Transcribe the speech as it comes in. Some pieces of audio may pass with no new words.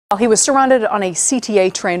He was surrounded on a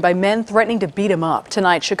CTA train by men threatening to beat him up.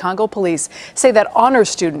 Tonight, Chicago police say that honor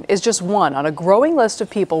student is just one on a growing list of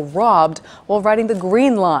people robbed while riding the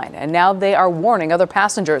Green Line, and now they are warning other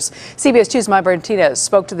passengers. CBS 2's My Martinez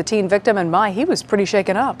spoke to the teen victim, and he was pretty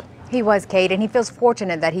shaken up. He was, Kate, and he feels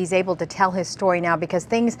fortunate that he's able to tell his story now because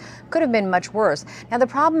things could have been much worse. Now, the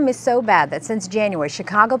problem is so bad that since January,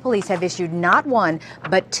 Chicago police have issued not one,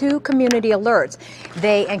 but 2 community alerts.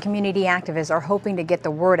 They and community activists are hoping to get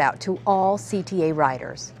the word out to all CTA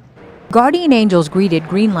riders. Guardian Angels greeted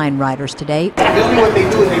Green Line riders today, What they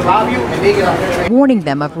do is they rob you and they get off the train. warning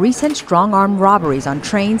them of recent strong-arm robberies on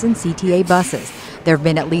trains and CTA buses. There have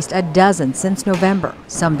been at least a dozen since November.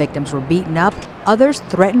 Some victims were beaten up, others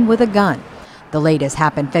threatened with a gun. The latest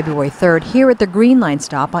happened February 3rd here at the Green Line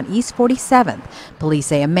stop on East 47th. Police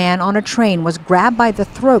say a man on a train was grabbed by the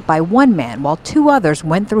throat by one man while 2 others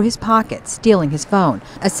went through his pockets, stealing his phone.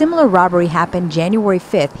 A similar robbery happened January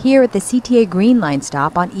 5th here at the CTA Green Line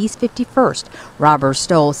stop on East 51st. Robbers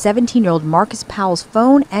stole 17-year-old Marcus Powell's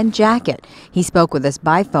phone and jacket. He spoke with us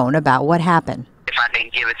by phone about what happened. If I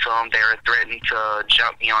didn't give it to them, they were threatening to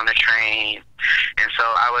jump me on the train. And so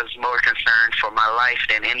I was more concerned for my life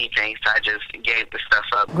than anything, so I just gave the stuff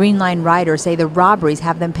up. Green Line riders say the robberies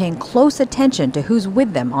have them paying close attention to who's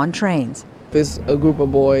with them on trains. If it's a group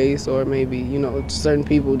of boys or maybe, certain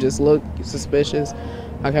people just look suspicious,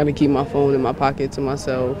 I kind of keep my phone in my pocket to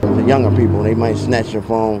myself. The younger people, they might snatch your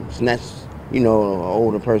phone, snatch an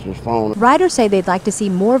older person's phone. Riders say they'd like to see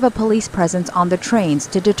more of a police presence on the trains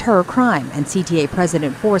to deter crime. And CTA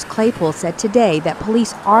President Forrest Claypool said today that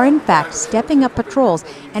police are in fact stepping up patrols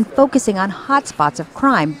and focusing on hotspots of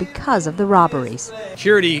crime because of the robberies.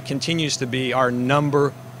 Security continues to be our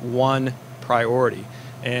 #1 priority,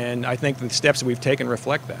 and I think the steps that we've taken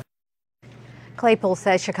reflect that. Claypool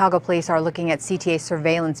says Chicago police are looking at CTA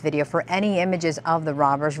surveillance video for any images of the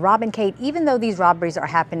robbers. Rob and Kate, even though these robberies are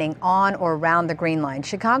happening on or around the Green Line,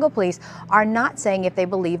 Chicago police are not saying if they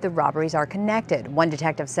believe the robberies are connected. One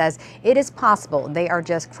detective says it is possible they are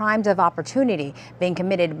just crimes of opportunity being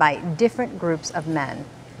committed by different groups of men.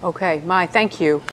 Okay, thank you.